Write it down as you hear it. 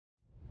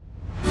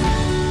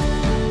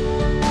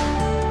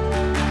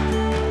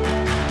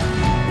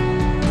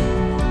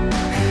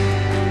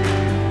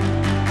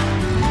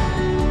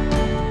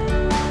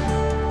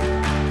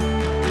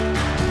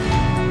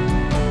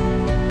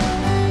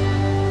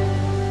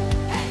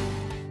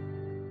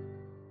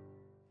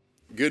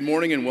Good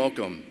morning and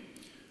welcome.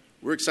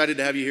 We're excited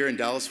to have you here in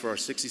Dallas for our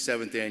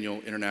 67th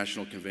Annual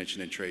International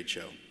Convention and Trade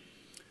Show.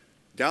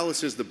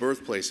 Dallas is the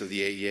birthplace of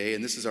the AEA,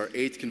 and this is our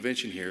 8th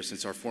convention here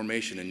since our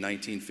formation in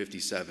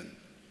 1957.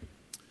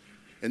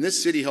 And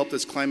this city helped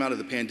us climb out of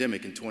the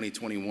pandemic in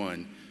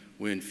 2021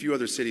 when few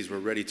other cities were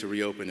ready to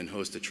reopen and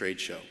host a trade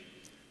show.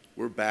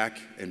 We're back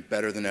and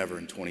better than ever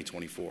in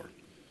 2024.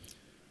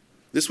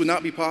 This would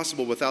not be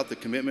possible without the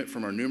commitment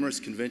from our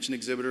numerous convention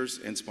exhibitors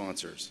and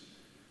sponsors.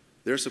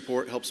 Their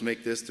support helps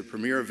make this the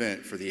premier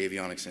event for the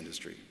avionics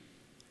industry.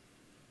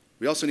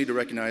 We also need to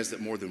recognize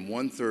that more than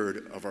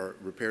 1/3 of our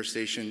repair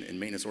station and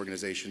maintenance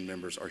organization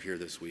members are here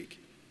this week.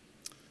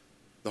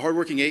 The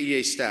hardworking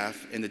AEA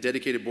staff and the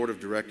dedicated board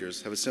of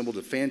directors have assembled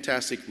a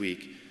fantastic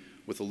week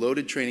with a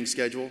loaded training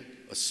schedule,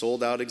 a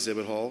sold-out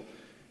exhibit hall,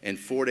 and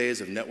 4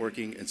 days of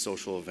networking and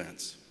social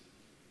events.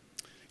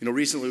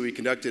 Recently we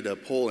conducted a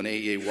poll in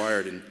AEA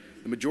Wired, and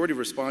the majority of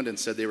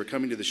respondents said they were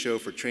coming to the show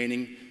for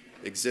training,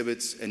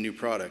 exhibits, and new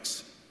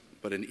products.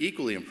 But an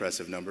equally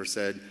impressive number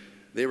said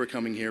they were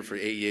coming here for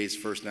AEA's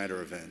First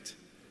Nighter event.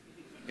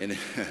 And,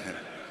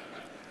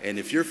 and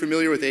if you're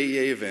familiar with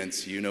AEA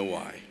events, you know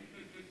why.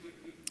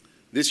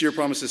 This year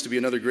promises to be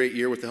another great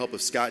year with the help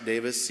of Scott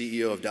Davis,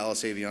 CEO of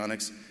Dallas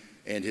Avionics,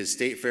 and his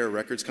State Fair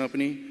Records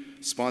Company,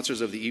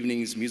 sponsors of the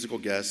evening's musical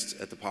guests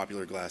at the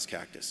popular Glass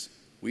Cactus.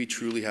 We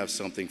truly have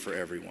something for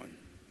everyone.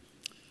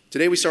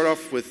 Today we start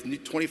off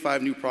with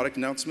 25 new product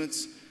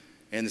announcements,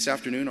 and this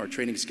afternoon our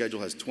training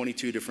schedule has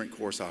 22 different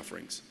course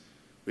offerings.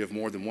 We have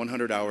more than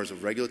 100 hours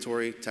of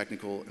regulatory,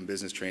 technical, and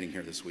business training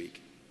here this week.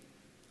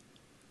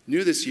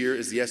 New this year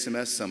is the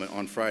SMS Summit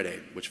on Friday,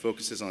 which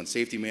focuses on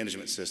safety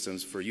management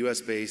systems for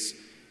US-based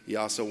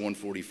EASA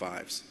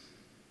 145s.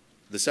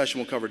 The session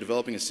will cover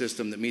developing a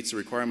system that meets the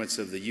requirements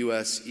of the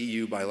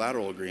US-EU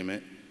bilateral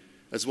agreement,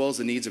 as well as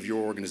the needs of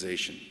your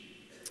organization.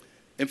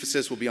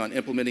 Emphasis will be on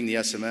implementing the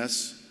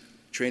SMS,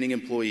 training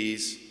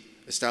employees,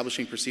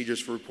 establishing procedures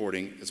for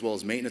reporting, as well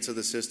as maintenance of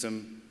the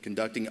system,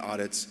 conducting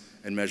audits,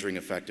 and measuring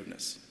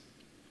effectiveness.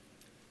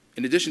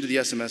 In addition to the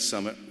SMS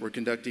Summit, we're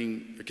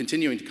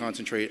continuing to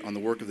concentrate on the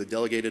work of the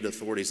delegated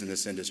authorities in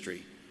this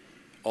industry.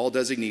 All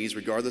designees,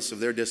 regardless of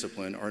their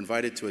discipline, are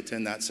invited to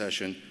attend that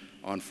session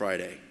on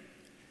Friday.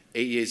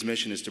 AEA's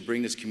mission is to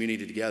bring this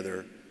community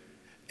together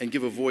and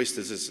give a voice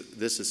to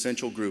this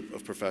essential group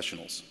of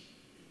professionals.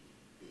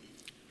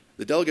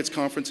 The Delegates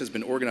Conference has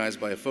been organized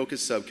by a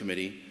focused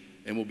subcommittee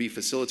and will be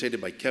facilitated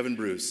by Kevin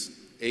Bruce,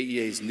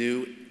 AEA's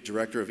new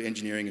Director of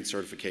Engineering and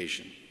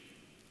Certification.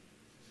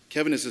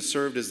 Kevin has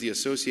served as the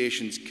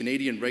association's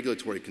Canadian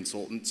regulatory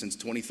consultant since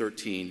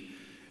 2013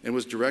 and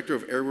was Director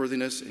of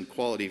Airworthiness and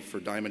Quality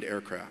for Diamond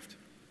Aircraft.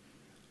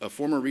 A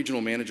former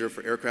regional manager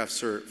for Aircraft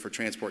Cert for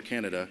Transport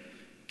Canada,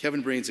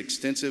 Kevin brings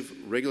extensive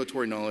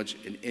regulatory knowledge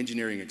and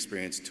engineering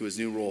experience to his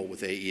new role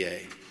with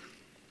AEA.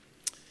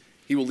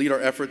 He will lead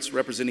our efforts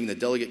representing the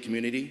delegate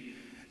community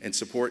and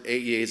support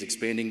AEA's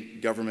expanding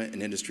government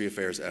and industry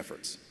affairs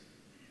efforts.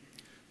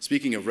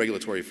 Speaking of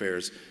regulatory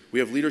affairs, we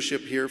have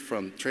leadership here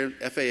from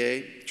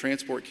FAA,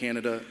 Transport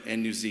Canada,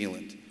 and New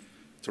Zealand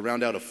to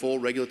round out a full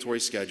regulatory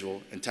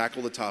schedule and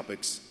tackle the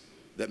topics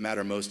that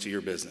matter most to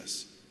your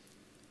business.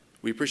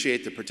 We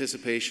appreciate the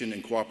participation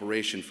and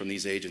cooperation from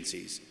these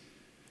agencies.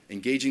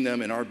 Engaging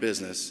them in our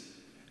business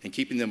and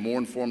keeping them more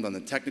informed on the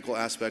technical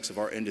aspects of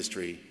our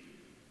industry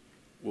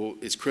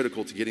is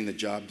critical to getting the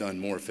job done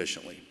more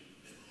efficiently.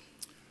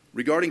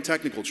 Regarding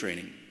technical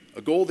training,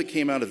 a goal that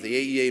came out of the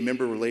AEA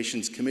Member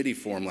Relations Committee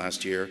Forum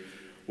last year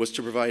was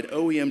to provide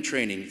OEM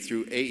training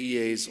through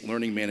AEA's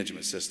Learning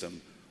Management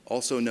System,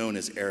 also known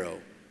as Aero,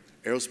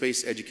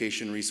 Aerospace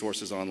Education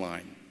Resources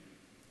Online.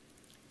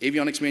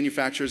 Avionics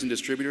manufacturers and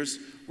distributors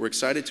were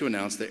excited to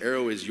announce that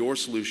Aero is your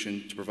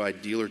solution to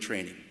provide dealer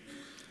training.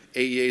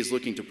 AEA is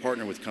looking to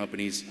partner with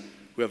companies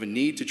who have a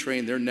need to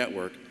train their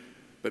network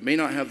but may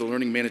not have the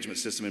learning management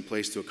system in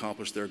place to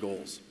accomplish their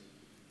goals.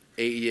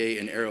 AEA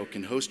and Aero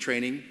can host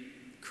training,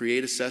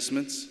 create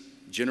assessments,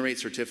 generate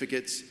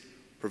certificates,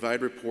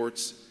 provide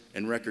reports,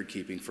 and record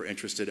keeping for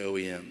interested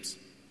OEMs.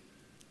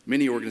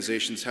 Many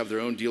organizations have their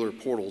own dealer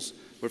portals,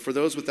 but for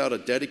those without a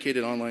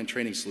dedicated online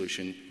training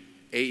solution,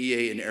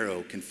 AEA and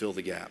Aero can fill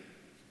the gap.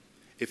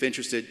 If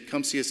interested,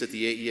 come see us at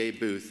the AEA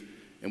booth,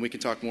 and we can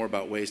talk more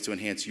about ways to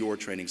enhance your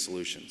training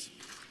solutions.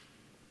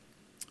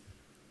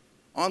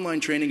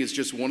 Online training is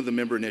just one of the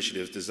member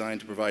initiatives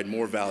designed to provide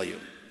more value.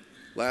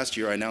 Last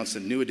year, I announced a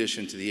new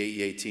addition to the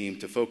AEA team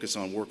to focus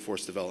on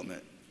workforce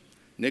development.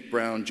 Nick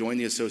Brown joined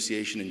the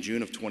association in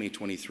June of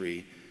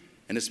 2023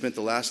 and has spent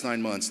the last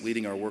 9 months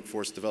leading our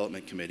Workforce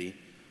Development Committee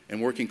and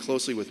working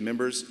closely with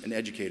members and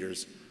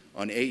educators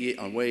on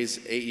ways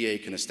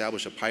AEA can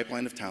establish a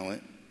pipeline of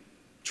talent,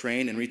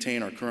 train and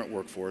retain our current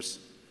workforce,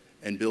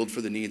 and build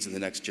for the needs of the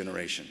next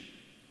generation.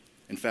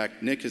 In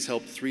fact, Nick has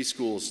helped 3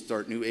 schools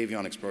start new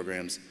avionics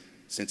programs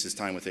since his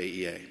time with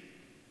AEA.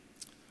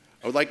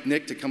 I would like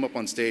Nick to come up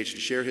on stage to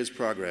share his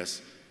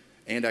progress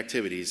and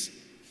activities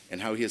and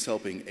how he is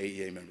helping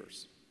AEA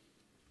members.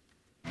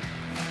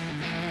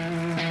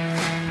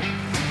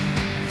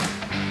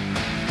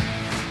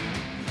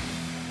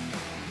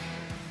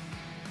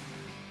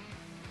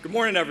 Good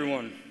morning,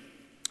 everyone.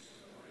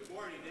 Good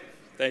morning, Nick.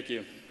 Thank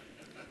you.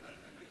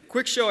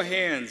 Quick show of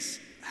hands.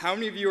 How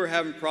many of you are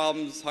having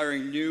problems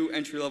hiring new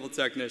entry-level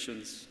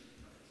technicians?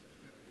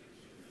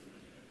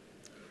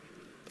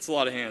 That's a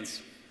lot of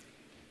hands.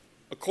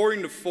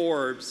 According to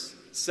Forbes,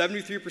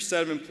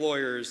 73% of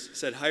employers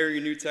said hiring a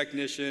new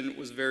technician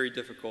was very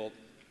difficult.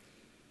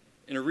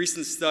 In a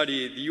recent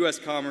study, the U.S.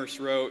 Commerce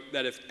wrote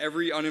that if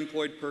every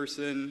unemployed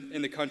person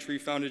in the country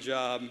found a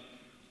job,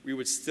 we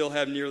would still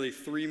have nearly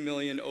 3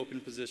 million open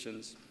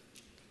positions.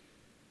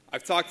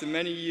 I've talked to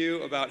many of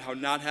you about how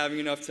not having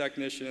enough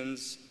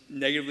technicians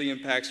negatively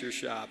impacts your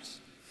shops.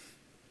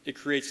 It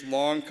creates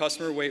long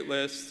customer wait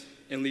lists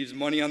and leaves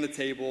money on the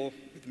table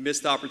with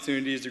missed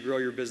opportunities to grow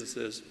your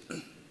businesses.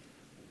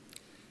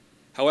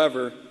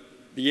 However,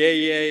 the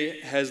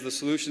AEA has the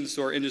solutions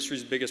to our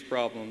industry's biggest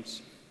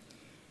problems.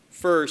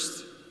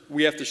 First,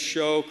 we have to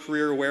show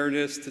career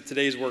awareness to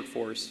today's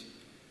workforce.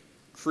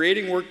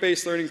 Creating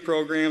work-based learning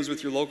programs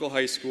with your local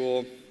high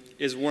school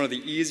is one of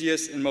the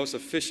easiest and most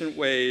efficient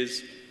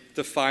ways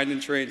to find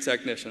and train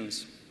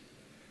technicians.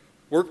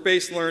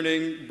 Work-based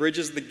learning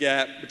bridges the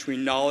gap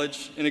between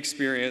knowledge and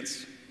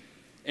experience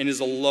and is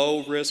a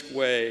low-risk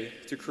way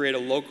to create a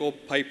local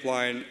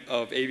pipeline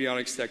of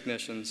avionics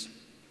technicians.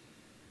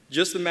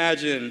 Just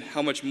imagine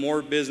how much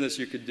more business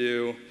you could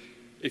do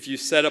if you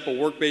set up a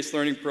work-based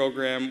learning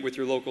program with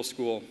your local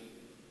school.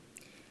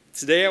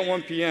 Today at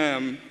 1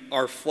 p.m.,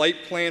 our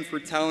Flight Plan for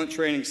Talent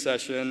training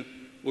session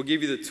will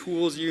give you the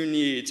tools you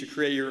need to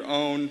create your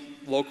own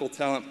local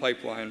talent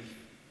pipeline.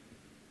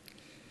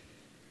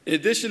 In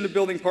addition to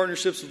building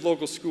partnerships with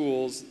local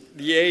schools,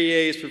 the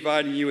AEA is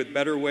providing you with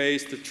better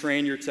ways to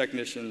train your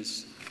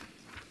technicians.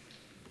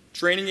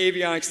 Training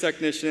avionics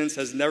technicians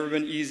has never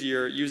been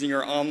easier using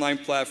our online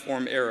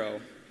platform, Aero.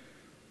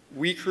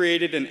 We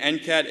created an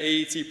NCAT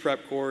AET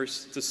prep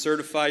course to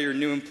certify your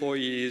new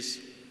employees,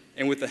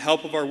 and with the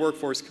help of our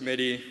workforce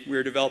committee, we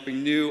are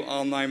developing new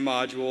online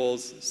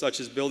modules such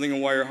as building a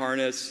wire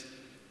harness,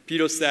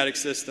 pedostatic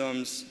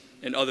systems,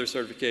 and other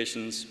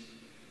certifications.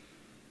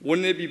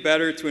 Wouldn't it be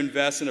better to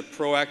invest in a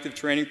proactive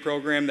training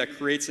program that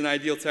creates an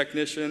ideal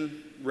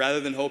technician rather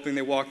than hoping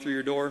they walk through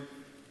your door?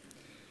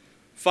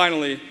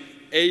 Finally,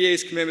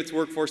 AEA's commitment to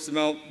workforce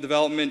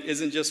development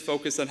isn't just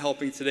focused on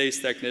helping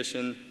today's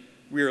technician.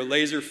 We are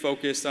laser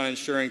focused on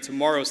ensuring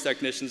tomorrow's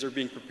technicians are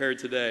being prepared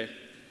today.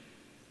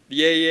 The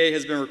AEA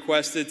has been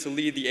requested to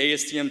lead the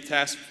ASTM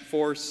task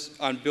force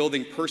on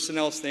building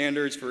personnel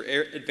standards for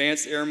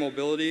advanced air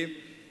mobility,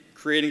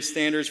 creating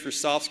standards for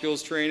soft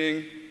skills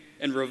training,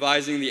 and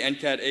revising the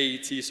NCAT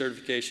AET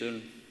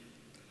certification.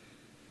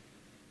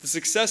 The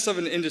success of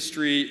an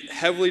industry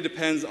heavily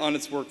depends on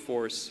its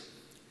workforce.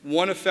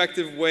 One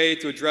effective way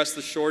to address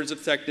the shortage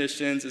of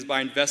technicians is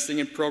by investing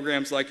in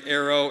programs like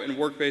Aero and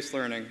work-based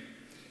learning.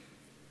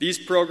 These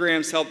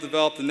programs help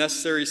develop the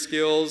necessary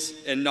skills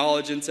and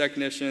knowledge in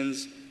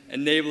technicians,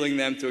 enabling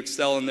them to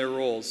excel in their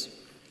roles.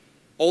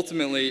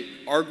 Ultimately,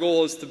 our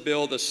goal is to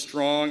build a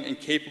strong and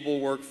capable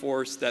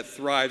workforce that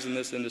thrives in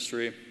this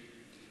industry.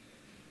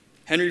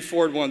 Henry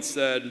Ford once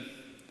said,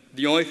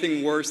 "The only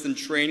thing worse than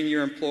training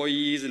your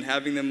employees and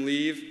having them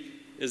leave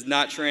is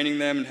not training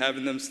them and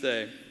having them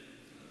stay."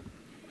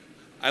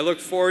 I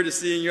look forward to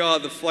seeing you all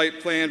at the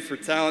Flight Plan for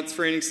Talent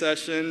training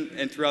session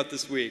and throughout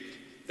this week.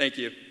 Thank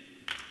you.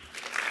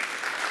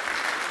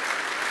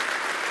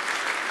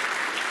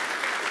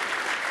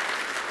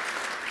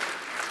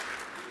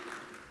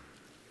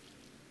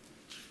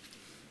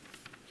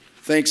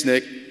 Thanks,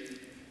 Nick.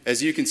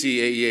 As you can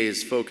see, AEA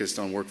is focused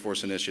on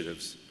workforce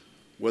initiatives.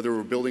 Whether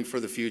we're building for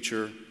the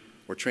future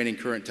or training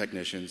current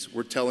technicians,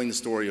 we're telling the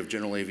story of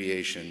general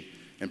aviation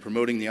and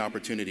promoting the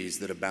opportunities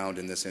that abound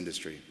in this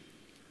industry.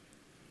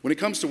 When it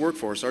comes to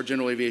workforce, our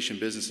general aviation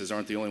businesses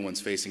aren't the only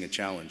ones facing a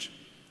challenge.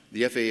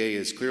 The FAA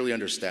is clearly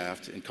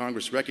understaffed, and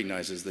Congress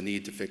recognizes the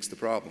need to fix the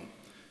problem.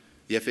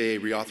 The FAA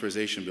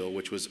reauthorization bill,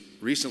 which was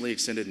recently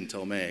extended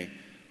until May,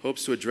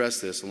 hopes to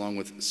address this along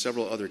with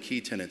several other key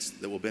tenets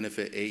that will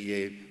benefit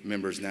AEA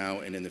members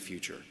now and in the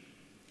future.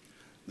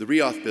 The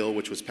reauth bill,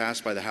 which was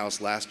passed by the House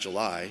last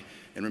July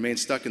and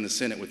remains stuck in the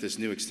Senate with this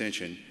new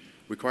extension,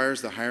 requires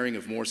the hiring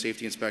of more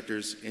safety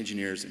inspectors,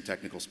 engineers, and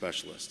technical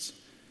specialists.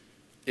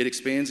 It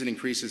expands and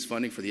increases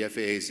funding for the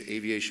FAA's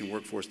Aviation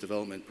Workforce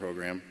Development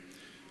Program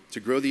to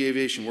grow the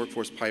aviation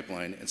workforce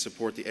pipeline and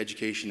support the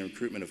education and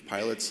recruitment of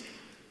pilots,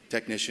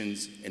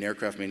 technicians, and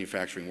aircraft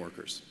manufacturing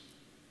workers.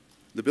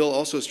 The bill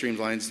also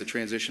streamlines the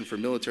transition for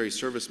military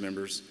service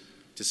members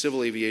to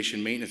civil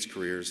aviation maintenance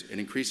careers and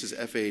increases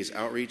FAA's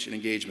outreach and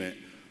engagement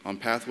on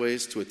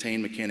pathways to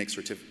attain mechanic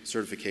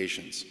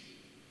certifications.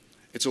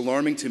 It's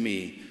alarming to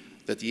me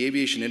that the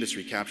aviation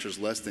industry captures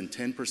less than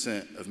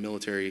 10% of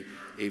military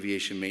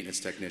aviation maintenance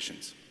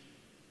technicians.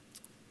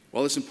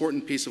 While this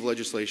important piece of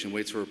legislation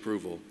waits for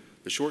approval,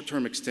 the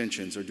short-term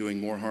extensions are doing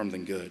more harm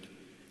than good,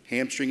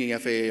 hamstringing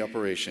FAA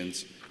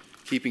operations,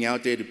 keeping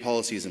outdated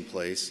policies in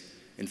place,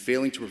 and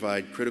failing to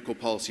provide critical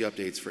policy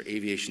updates for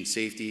aviation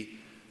safety,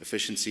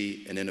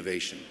 efficiency, and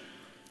innovation.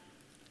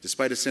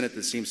 Despite a Senate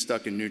that seems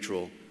stuck in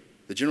neutral,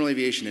 The general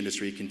aviation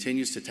industry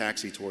continues to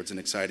taxi towards an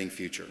exciting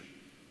future.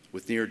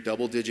 With near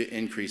double-digit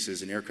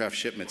increases in aircraft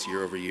shipments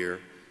year over year,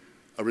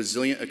 a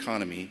resilient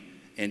economy,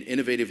 and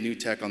innovative new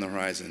tech on the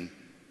horizon,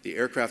 the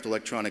aircraft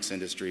electronics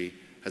industry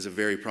has a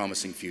very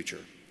promising future.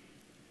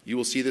 You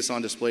will see this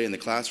on display in the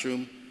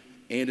classroom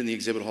and in the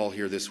exhibit hall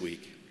here this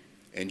week.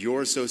 And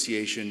your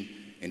association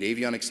and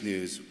Avionics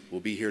News will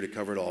be here to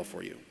cover it all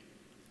for you.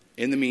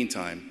 In the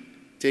meantime,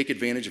 take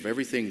advantage of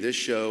everything this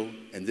show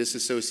and this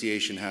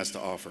association has to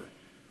offer.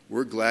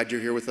 We're glad you're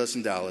here with us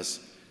in Dallas,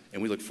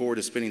 and we look forward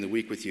to spending the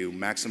week with you,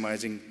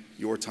 maximizing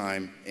your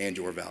time and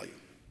your value.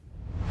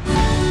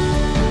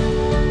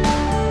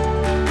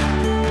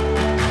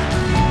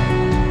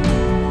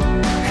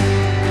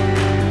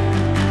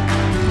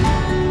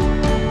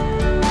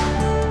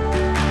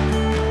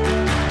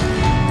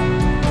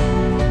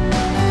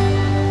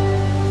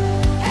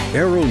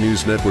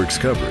 Aero-News Network's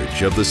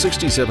coverage of the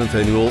 67th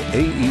Annual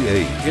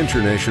AEA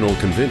International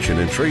Convention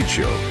and Trade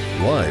Show,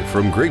 live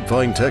from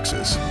Grapevine,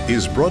 Texas,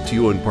 is brought to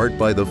you in part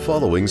by the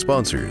following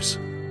sponsors.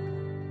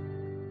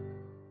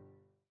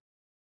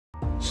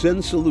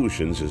 Send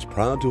Solutions is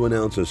proud to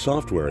announce a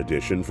software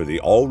edition for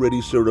the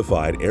already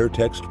certified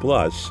AirText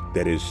Plus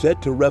that is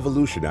set to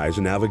revolutionize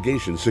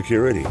navigation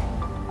security.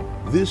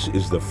 This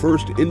is the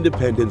first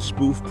independent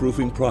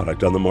spoof-proofing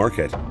product on the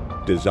market,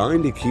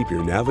 designed to keep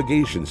your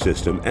navigation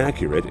system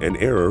accurate and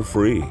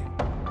error-free.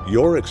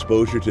 Your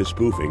exposure to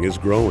spoofing is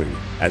growing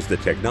as the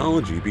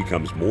technology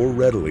becomes more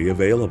readily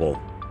available.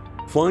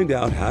 Find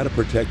out how to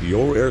protect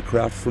your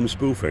aircraft from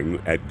spoofing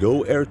at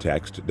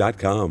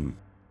goairtext.com.